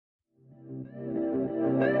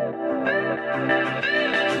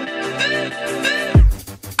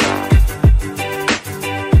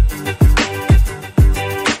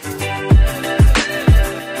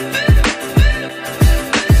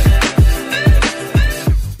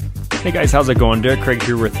Hey guys, how's it going? Derek Craig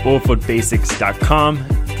here with oilfieldbasics.com.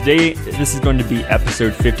 Today, this is going to be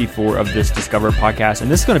episode 54 of this Discover podcast, and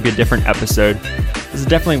this is going to be a different episode. This is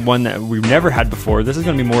definitely one that we've never had before. This is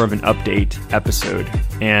going to be more of an update episode,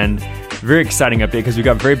 and very exciting update because we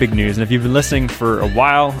got very big news. And if you've been listening for a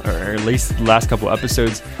while, or at least the last couple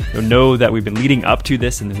episodes, you'll know that we've been leading up to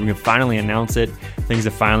this, and we can finally announce it. Things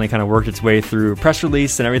have finally kind of worked its way through press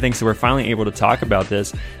release and everything, so we're finally able to talk about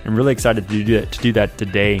this. I'm really excited to do that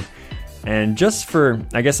today. And just for,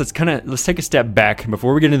 I guess let's take a step back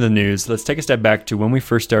before we get into the news. Let's take a step back to when we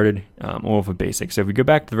first started Oilfield Basics. So if we go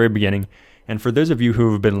back to the very beginning, and for those of you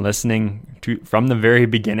who have been listening from the very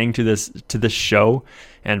beginning to this show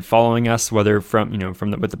and following us, whether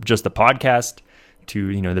with just the podcast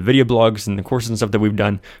to the video blogs and the courses and stuff that we've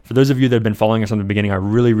done, for those of you that have been following us from the beginning, I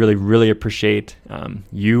really, really, really appreciate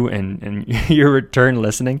you and your return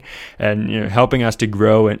listening and helping us to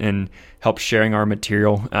grow and help sharing our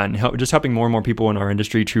material and helping more and more people in our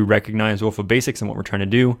industry to recognize Oilfield Basics and what we're trying to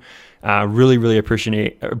do. Really, really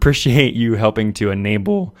appreciate you helping to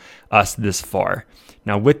enable us this far.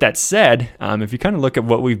 Now, with that said, if you kind of look at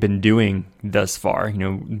what we've been doing thus far,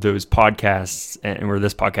 those podcasts or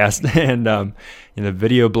this podcast and the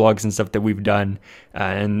video blogs and stuff that we've done,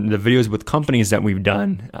 and the videos with companies that we've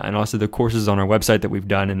done, and also the courses on our website that we've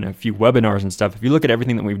done, and a few webinars and stuff. If you look at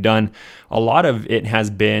everything that we've done, a lot of it has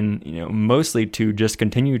been, mostly to just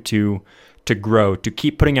continue to grow, to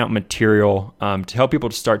keep putting out material, to help people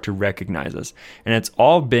to start to recognize us. And it's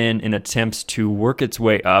all been in attempts to work its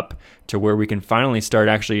way up to where we can finally start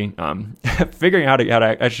actually figuring out how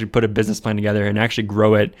to actually put a business plan together and actually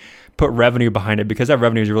grow it, put revenue behind it, because that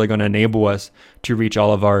revenue is really going to enable us to reach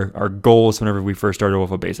all of our goals whenever we first started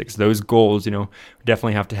Oilfield Basics. Those goals,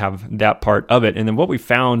 definitely have to have that part of it. And then what we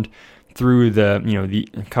found through the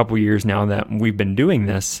couple years now that we've been doing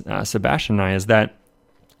this, Sebastian and I, is that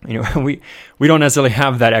we don't necessarily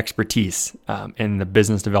have that expertise in the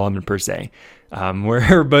business development per se.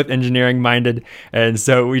 We're both engineering minded, and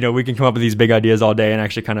so we can come up with these big ideas all day and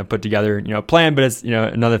actually kind of put together a plan. But it's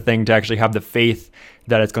another thing to actually have the faith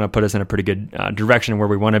that it's going to put us in a pretty good direction where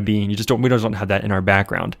we want to be. And we just don't have that in our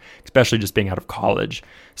background, especially just being out of college.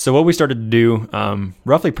 So what we started to do,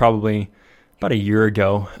 roughly probably about a year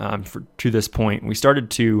ago to this point, we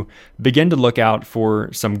started to begin to look out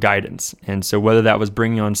for some guidance. And so whether that was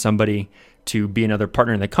bringing on somebody to be another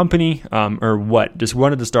partner in the company or what, just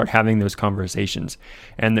wanted to start having those conversations.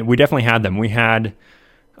 And we definitely had them. We had,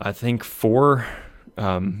 I think, four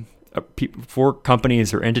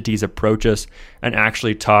companies or entities approach us and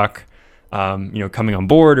actually talk, coming on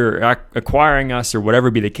board or acquiring us or whatever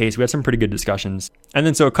be the case. We had some pretty good discussions. And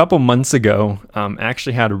then so a couple months ago,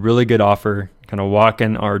 actually had a really good offer kind of walk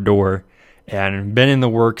in our door and been in the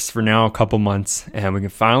works for now a couple months. And we can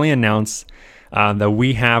finally announce that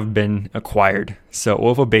we have been acquired. So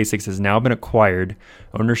Oilfield Basics has now been acquired.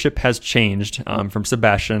 Ownership has changed from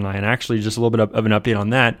Sebastian and I. And actually just a little bit of an update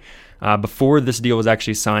on that. Before this deal was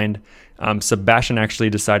actually signed, Sebastian actually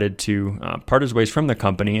decided to part his ways from the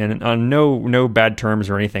company, and on no bad terms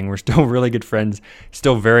or anything. We're still really good friends,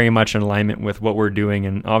 still very much in alignment with what we're doing,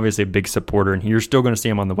 and obviously a big supporter. And you're still going to see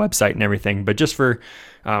him on the website and everything. But just for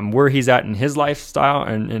where he's at in his lifestyle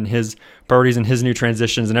and his priorities and his new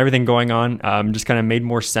transitions and everything going on, just kind of made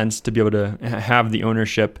more sense to be able to have the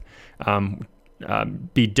ownership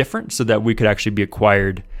be different so that we could actually be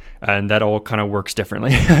acquired. And that all kind of works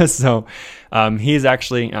differently. So he's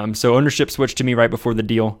actually, so ownership switched to me right before the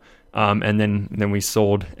deal. And then we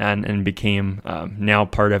sold and became now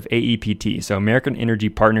part of AEPT. So American Energy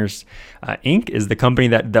Partners Inc. is the company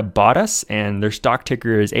that bought us, and their stock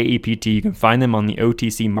ticker is AEPT. You can find them on the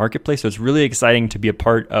OTC marketplace. So it's really exciting to be a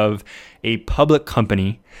part of a public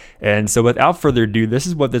company. And so without further ado, this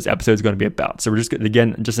is what this episode is going to be about. So we're just an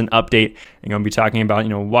update. I'm going to be talking about,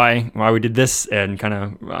 why we did this and kind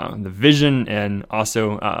of the vision and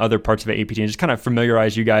also other parts of AEPT, and just kind of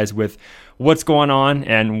familiarize you guys with what's going on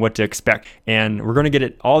and what to expect. And we're going to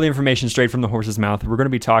get all the information straight from the horse's mouth. We're going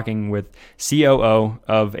to be talking with COO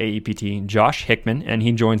of AEPT, Josh Hickman, and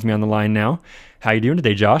he joins me on the line now. How you doing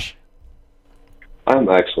today, Josh? I'm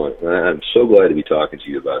excellent. I'm so glad to be talking to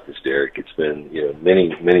you about this, Derek. It's been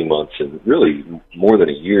many months and really more than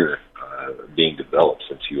a year being developed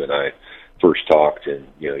since you and I first talked, and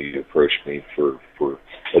you approached me for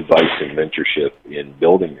advice and mentorship in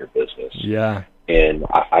building your business. Yeah. And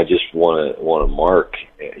I just want to mark,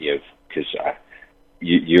 because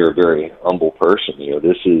you're a very humble person.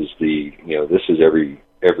 This is every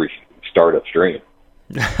startup's dream.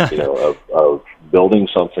 Of building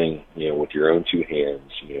something, with your own two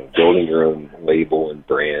hands, building your own label and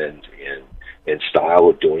brand, and and style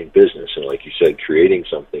of doing business. And like you said, creating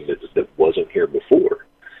something that wasn't here before.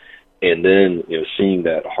 And then, seeing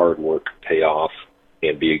that hard work pay off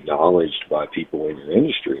and be acknowledged by people in your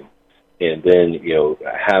industry. And then,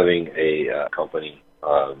 having a company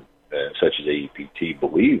such as AEPT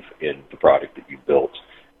believe in the product that you built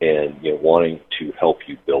and, wanting to help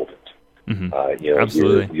you build it. Mm-hmm.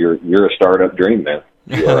 Absolutely. You're a startup dream, man.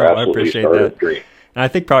 You are absolutely a startup dream. And I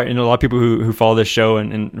think probably a lot of people who follow this show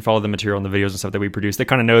and follow the material and the videos and stuff that we produce, they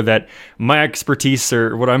kind of know that my expertise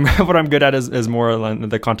or what I'm good at is more like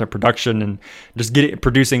the content production and just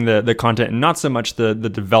producing the content and not so much the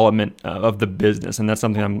development of the business. And that's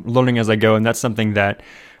something I'm learning as I go. And that's something that,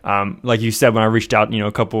 like you said, when I reached out,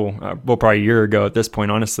 probably a year ago at this point,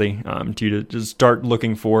 honestly, to just start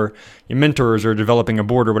looking for mentors or developing a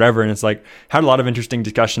board or whatever. And it's like, had a lot of interesting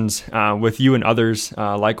discussions with you and others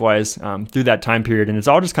likewise through that time period. And it's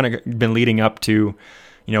all just kind of been leading up to,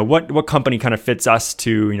 what company kind of fits us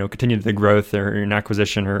to, continue the growth or an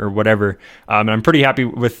acquisition or whatever. And I'm pretty happy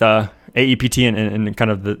with AEPT and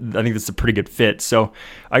kind of I think that's a pretty good fit. So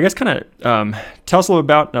I guess kind of tell us a little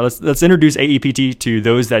about, let's introduce AEPT to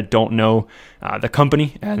those that don't know the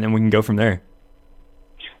company, and then we can go from there.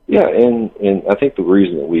 Yeah, and I think the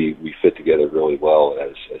reason that we fit together really well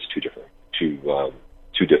as two different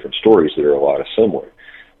stories that are a lot of similar.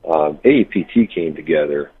 AEPT came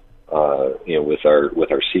together, with our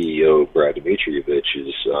CEO Brad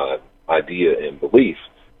Dmitrijevich's idea and belief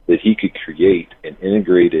that he could create an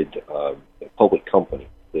integrated public company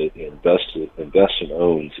that invests and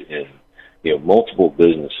owns in multiple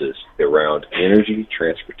businesses around energy,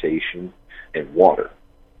 transportation, and water.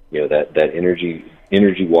 That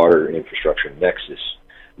energy water infrastructure nexus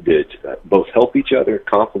that both help each other,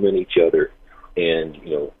 complement each other, and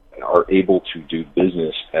are able to do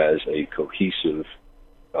business as a cohesive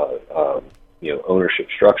ownership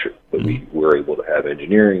structure. But we're able to have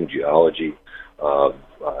engineering, geology,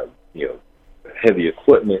 heavy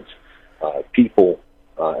equipment, people,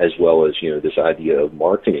 as well as this idea of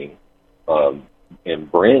marketing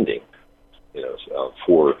and branding,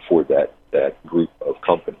 for that group of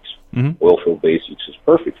companies. Mm-hmm. Oilfield Basics is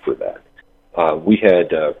perfect for that. We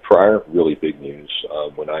had prior really big news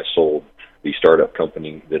when I sold the startup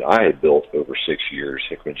company that I had built over 6 years,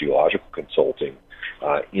 Hickman Geological Consulting,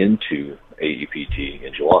 into AEPT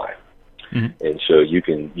in July. Mm-hmm. And so you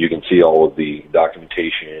can see all of the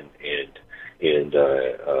documentation and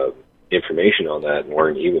information on that and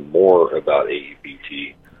learn even more about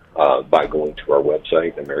AEPT by going to our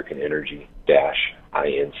website,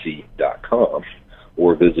 AmericanEnergy-inc.com,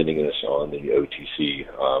 or visiting us on the OTC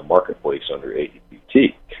marketplace under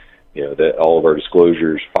AEPT. That all of our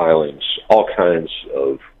disclosures, filings, all kinds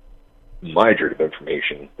of myriad of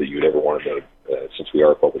information that you'd ever want to know, since we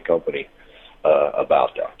are a public company,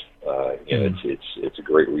 about that. It's a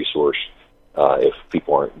great resource if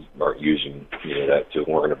people aren't using that to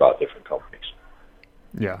learn about different companies.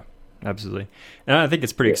 Yeah, absolutely. And I think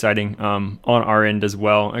it's pretty exciting on our end as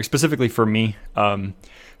well, specifically for me.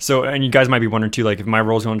 So, and you guys might be wondering too, like if my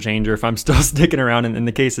role's going to change or if I'm still sticking around. And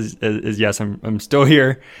the case is yes, I'm still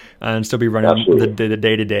here and still be running the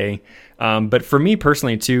day to day. But for me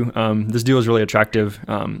personally too, this deal is really attractive.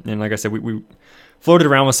 And like I said, we floated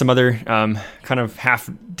around with some other kind of half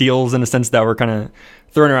deals in a sense that were kind of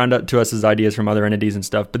thrown around to us as ideas from other entities and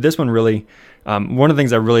stuff. But this one really, one of the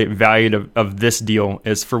things I really valued of this deal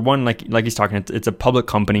is, for one, like he's talking, it's a public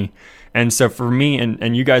company. And so for me,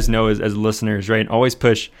 and you guys know as listeners, right, always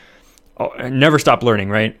push, never stop learning,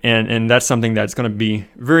 right? And that's something that's going to be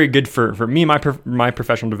very good for me, my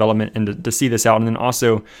professional development, and to see this out. And then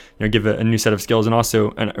also, give a new set of skills. And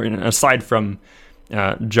also, aside from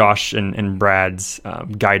Josh and Brad's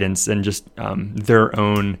guidance and just their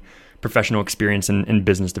own professional experience in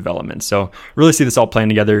business development. So really see this all playing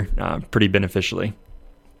together pretty beneficially.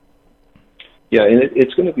 Yeah, and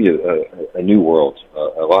it's going to be a new world.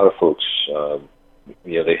 A lot of folks,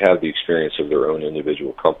 they have the experience of their own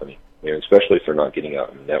individual company, especially if they're not getting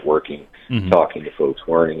out and networking, mm-hmm. talking to folks,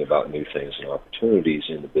 learning about new things and opportunities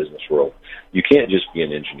in the business world. You can't just be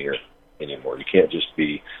an engineer anymore. You can't just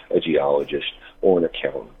be a geologist or an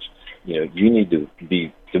accountant. You need to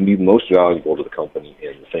be most valuable to the company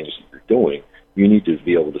in the things that you're doing. You need to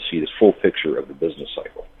be able to see the full picture of the business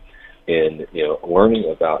cycle, and learning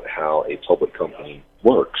about how a public company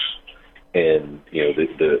works, and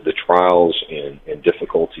the trials and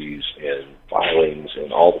difficulties and filings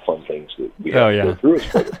and all the fun things that we have to go through as a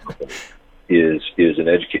public company is an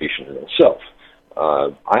education in itself.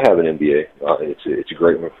 I have an MBA. It's a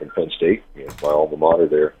great one from Penn State, my alma mater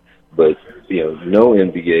there. But no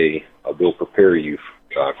MBA will prepare you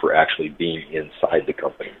for actually being inside the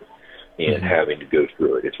company. and having to go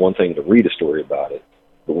through it. It's one thing to read a story about it,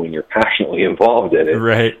 but when you're passionately involved in it,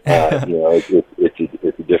 right?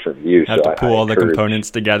 It's a different view. Have to pull all the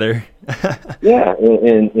components together. Yeah,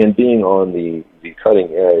 and being on the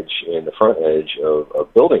cutting edge and the front edge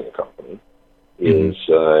of building a company is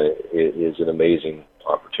an amazing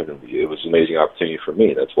opportunity. It was an amazing opportunity for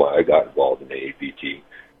me. That's why I got involved in AAPT.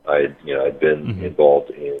 I'd been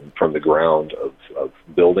involved from the ground of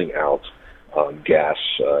building out gas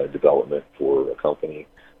development for a company.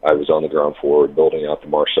 I was on the ground floor building out the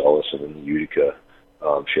Marcellus and then the Utica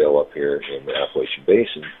shale up here in the Appalachian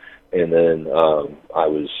Basin. And then I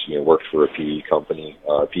was, worked for a PE company,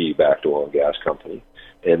 PE-backed oil and gas company.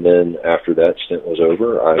 And then after that stint was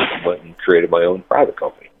over, I went and created my own private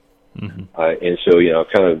company. And so, I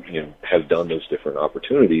kind of, have done those different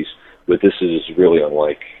opportunities, but this is really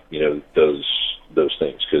unlike, those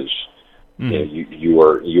things, because you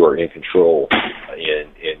are in control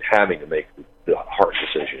in having to make the hard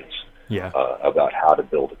decisions about how to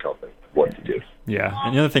build a company, what to do. Yeah,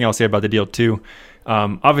 and the other thing I'll say about the deal too,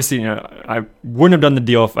 obviously, I wouldn't have done the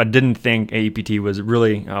deal if I didn't think AAPT was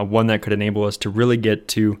really one that could enable us to really get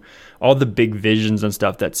to all the big visions and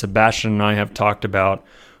stuff that Sebastian and I have talked about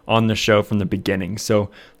on the show from the beginning. So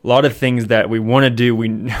a lot of things that we want to do, we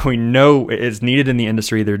know is needed in the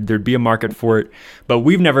industry. There'd be a market for it, but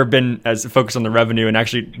we've never been as focused on the revenue and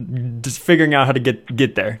actually just figuring out how to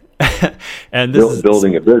get there. And this is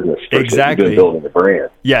building a business. Exactly. You've been building a brand.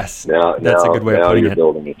 Yes. That's a good way of putting it. Now you're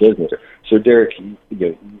building a business. So Derek,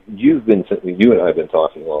 you and I have been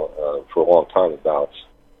talking for a long time about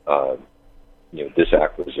this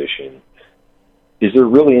acquisition. Is there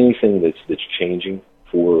really anything that's changing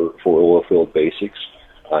for Oilfield Basics?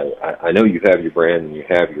 I know you have your brand and you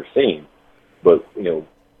have your theme, but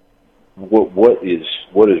what is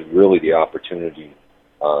really the opportunity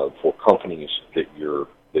for companies that you're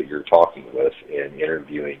talking with and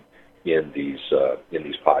interviewing in these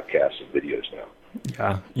podcasts and videos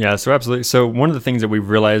now? Yeah. So absolutely. So one of the things that we've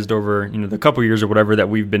realized over the couple of years or whatever that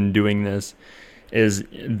we've been doing this is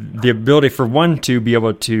the ability for one to be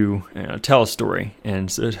able to tell a story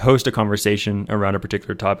and host a conversation around a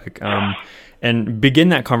particular topic, and begin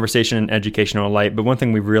that conversation in educational light. But one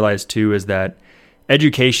thing we've realized too is that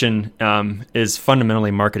education is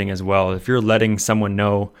fundamentally marketing as well. If you're letting someone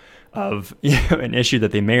know of an issue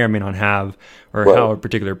that they may or may not have, or how a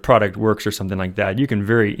particular product works or something like that, you can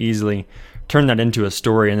very easily turn that into a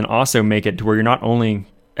story, and then also make it to where you're not only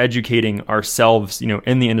educating ourselves,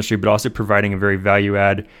 in the industry, but also providing a very value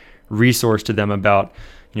add resource to them about,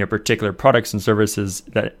 particular products and services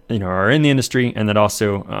that, are in the industry, and that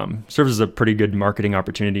also serves as a pretty good marketing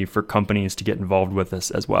opportunity for companies to get involved with us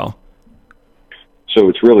as well. So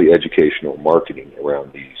it's really educational marketing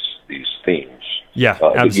around these themes. Yeah,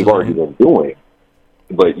 that you've already been doing,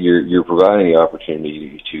 but you're providing the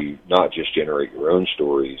opportunity to not just generate your own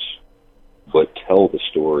stories, but tell the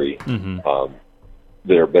story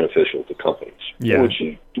that are beneficial to companies,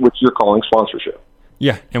 which you're calling sponsorship.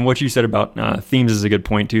 Yeah, and what you said about themes is a good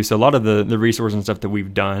point too. So a lot of the resources and stuff that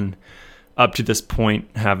we've done up to this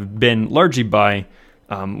point have been largely by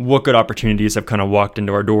what good opportunities have kind of walked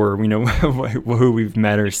into our door, who we've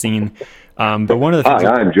met or seen. But one of the things... Hi,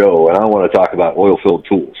 I'm Joe, and I want to talk about oil field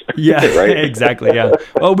tools. Yeah, right? Exactly, yeah.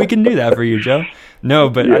 Well, we can do that for you, Joe. No,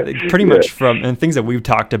 but I think pretty much and things that we've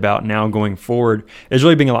talked about now going forward is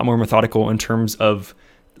really being a lot more methodical in terms of,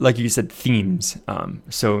 like you said, themes.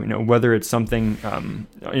 So, whether it's something, on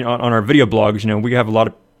our video blogs, we have a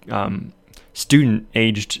lot of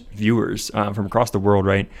student-aged viewers from across the world,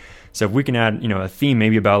 right? So if we can add, a theme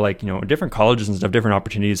maybe about different colleges and stuff, different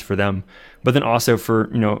opportunities for them, but then also for,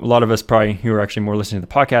 a lot of us probably who are actually more listening to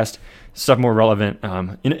the podcast, stuff more relevant,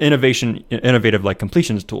 innovative like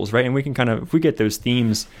completions tools, right? And we can if we get those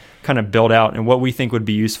themes kind of built out and what we think would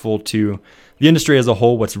be useful to the industry as a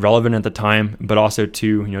whole, what's relevant at the time, but also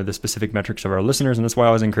to, the specific metrics of our listeners. And that's why I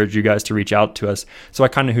always encourage you guys to reach out to us. So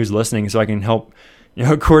who's listening, so I can help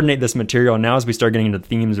coordinate this material. Now, as we start getting into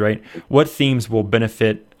themes, right? What themes will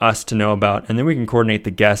benefit us to know about? And then we can coordinate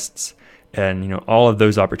the guests and, all of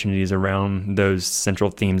those opportunities around those central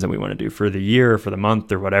themes that we want to do for the year, or for the month,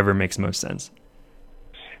 or whatever makes most sense.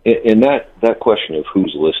 And that question of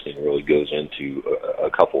who's listening really goes into a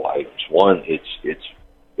couple items. One,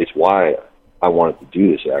 it's why I wanted to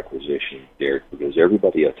do this acquisition, Derek, because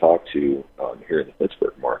everybody I talked to here in the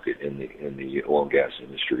Pittsburgh market in the oil and gas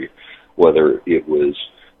industry, whether it was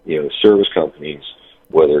service companies,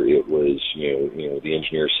 whether it was the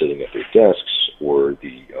engineers sitting at their desks, or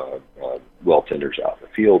the well tenders out in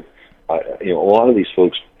the field, a lot of these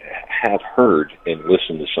folks have heard and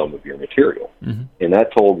listened to some of your material, and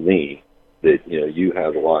that told me that you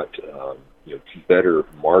have a lot better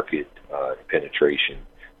market penetration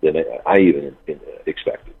than I even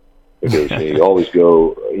expected. Because you always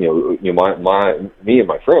go, me and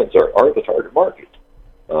my friends are the target market,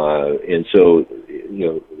 and so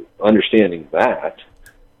understanding that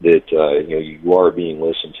you are being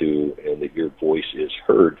listened to and that your voice is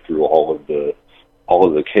heard through all of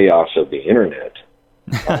the chaos of the internet.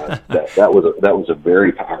 That was a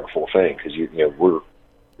very powerful thing, because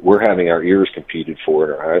we're having our ears competed for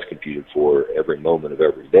and our eyes competed for every moment of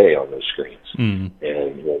every day on those screens.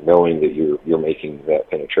 And knowing that you're making that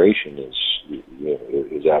penetration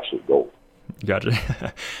is absolute gold.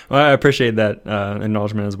 Gotcha. Well, I appreciate that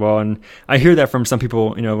acknowledgement as well. And I hear that from some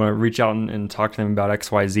people, when I reach out and talk to them about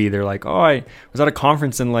XYZ, they're like, oh, I was at a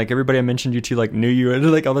conference and like everybody I mentioned you to like knew you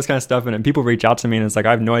and like all this kind of stuff. And people reach out to me and it's like,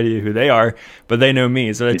 I have no idea who they are, but they know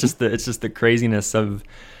me. So it's just the craziness of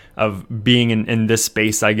being in this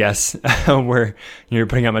space, I guess, where you're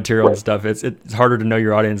putting out material and stuff. It's harder to know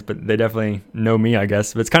your audience, but they definitely know me, I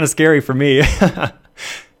guess. But it's kind of scary for me.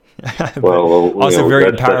 Well, also very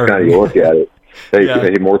empowering. That's kind of you look at it.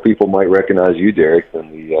 Hey, more people might recognize you, Derek,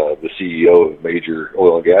 than the CEO of major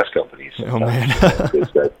oil and gas companies. Oh man,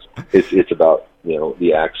 it's about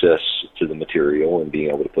the access to the material and being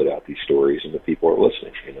able to put out these stories, and the people are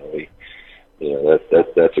listening.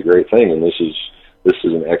 That's a great thing, and this is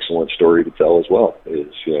an excellent story to tell as well.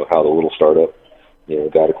 Is how the little startup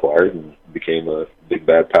got acquired and became a big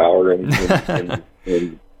bad power in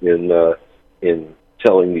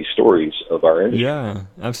telling these stories of our industry. Yeah,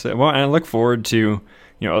 absolutely. Well, and I look forward to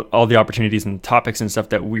all the opportunities and topics and stuff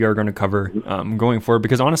that we are going to cover going forward.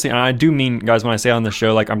 Because honestly, and I do mean, guys, when I say on the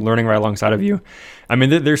show, like I'm learning right alongside of you. I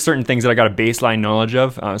mean, there's certain things that I got a baseline knowledge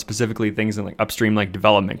of, specifically things in like upstream, like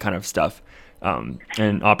development kind of stuff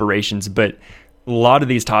and operations. But a lot of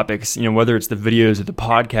these topics, whether it's the videos or the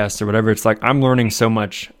podcasts or whatever, it's like I'm learning so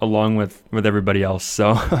much along with everybody else.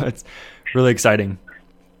 So it's really exciting.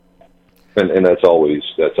 And that's always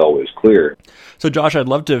clear. So Josh, I'd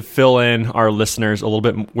love to fill in our listeners with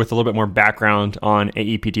a little bit more background on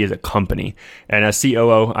AEPT as a company. And as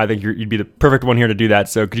COO, I think you'd be the perfect one here to do that.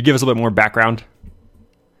 So could you give us a little bit more background?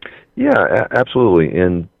 Yeah, absolutely.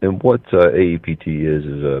 And what AEPT is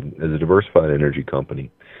a diversified energy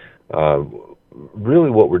company. Really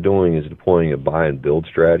what we're doing is deploying a buy and build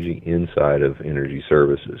strategy inside of energy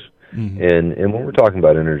services. Mm-hmm. And when we're talking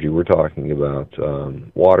about energy, we're talking about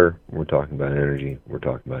water, we're talking about energy, we're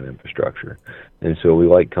talking about infrastructure. And so we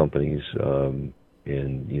like companies, and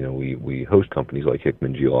we host companies like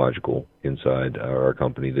Hickman Geological inside our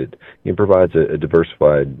company that provides a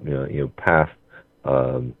diversified path.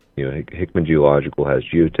 Hickman Geological has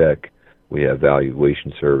geotech, we have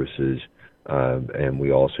valuation services, and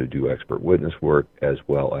we also do expert witness work as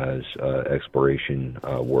well as exploration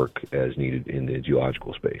work as needed in the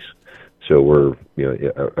geological space. So we're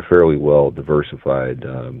a fairly well diversified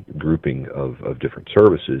grouping of different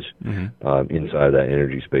services inside of that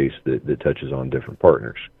energy space that touches on different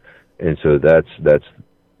partners. And so that's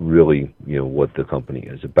really what the company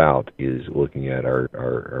is about, is looking at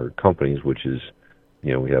our companies, which is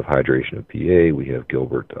we have Hydration of PA, we have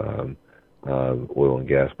Gilbert Oil and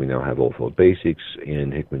Gas, we now have Oilfield Basics,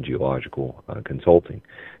 and Hickman Geological Consulting.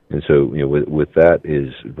 And so, with that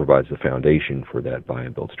provides the foundation for that buy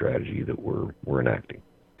and build strategy that we're enacting.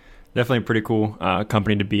 Definitely a pretty cool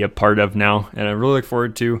company to be a part of now, and I really look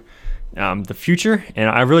forward to the future. And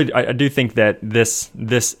I do think that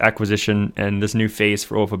this acquisition and this new phase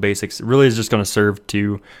for Oilfield Basics really is just going to serve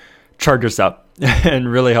to charge us up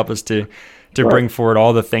and really help us to bring forward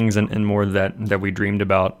all the things and more that we dreamed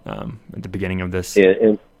about at the beginning of this.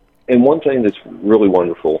 And one thing that's really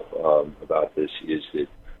wonderful about this is that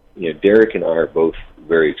Derek and I are both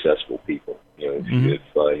very accessible people. If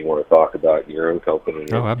you want to talk about your own company,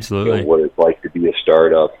 absolutely, what it's like to be a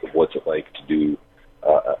startup, what's it like to do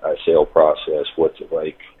a sale process, what's it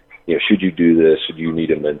like, should you do this, do you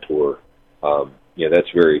need a mentor? That's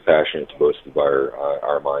very passionate to both of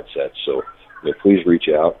our mindsets. So please reach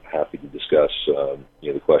out. Happy to discuss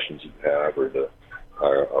the questions you have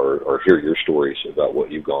or hear your stories about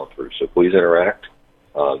what you've gone through. So please interact.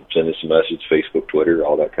 Send us a message, Facebook, Twitter,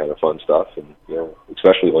 all that kind of fun stuff, and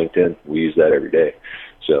especially LinkedIn. We use that every day.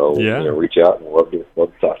 So reach out, and we'll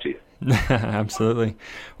love to talk to you. Absolutely.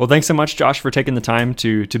 Well, thanks so much, Josh, for taking the time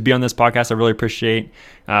to be on this podcast. I really appreciate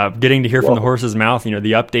getting to hear from the horse's mouth, the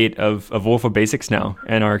update of Oilfield Basics now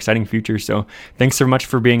and our exciting future. So thanks so much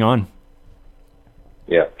for being on.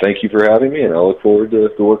 Yeah, thank you for having me, and I look forward to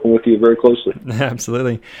working with you very closely.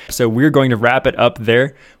 Absolutely. So we're going to wrap it up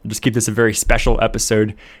there. We'll just keep this a very special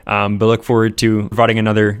episode, but look forward to providing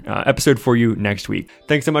another episode for you next week.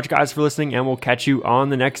 Thanks so much, guys, for listening, and we'll catch you on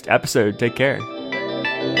the next episode. Take care.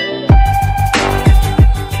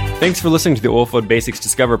 Thanks for listening to the Oilfield Basics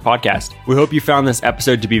Discover podcast. We hope you found this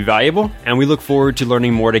episode to be valuable, and we look forward to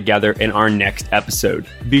learning more together in our next episode.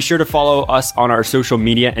 Be sure to follow us on our social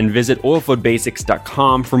media and visit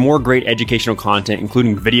oilfieldbasics.com for more great educational content,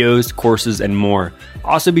 including videos, courses, and more.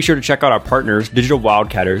 Also, be sure to check out our partners, Digital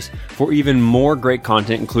Wildcatters, for even more great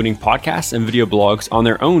content, including podcasts and video blogs on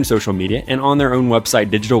their own social media and on their own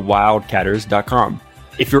website, digitalwildcatters.com.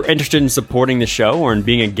 If you're interested in supporting the show or in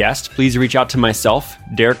being a guest, please reach out to myself,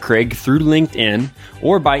 Derek Craig, through LinkedIn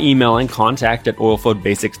or by emailing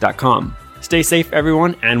contact@oilfieldbasics.com. Stay safe,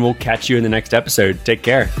 everyone, and we'll catch you in the next episode. Take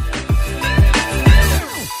care.